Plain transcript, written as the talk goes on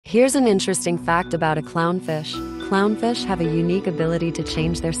Here's an interesting fact about a clownfish. Clownfish have a unique ability to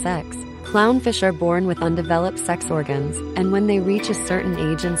change their sex. Clownfish are born with undeveloped sex organs, and when they reach a certain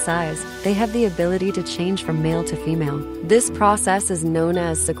age and size, they have the ability to change from male to female. This process is known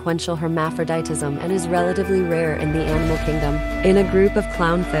as sequential hermaphroditism and is relatively rare in the animal kingdom. In a group of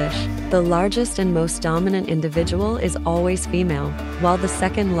clownfish, the largest and most dominant individual is always female, while the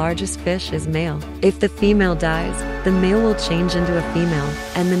second largest fish is male. If the female dies, the male will change into a female,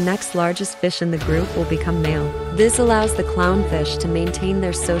 and the next largest fish in the group will become male. This allows the clownfish to maintain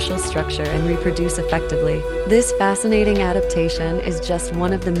their social structure and reproduce effectively. This fascinating adaptation is just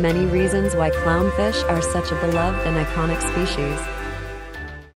one of the many reasons why clownfish are such a beloved and iconic species.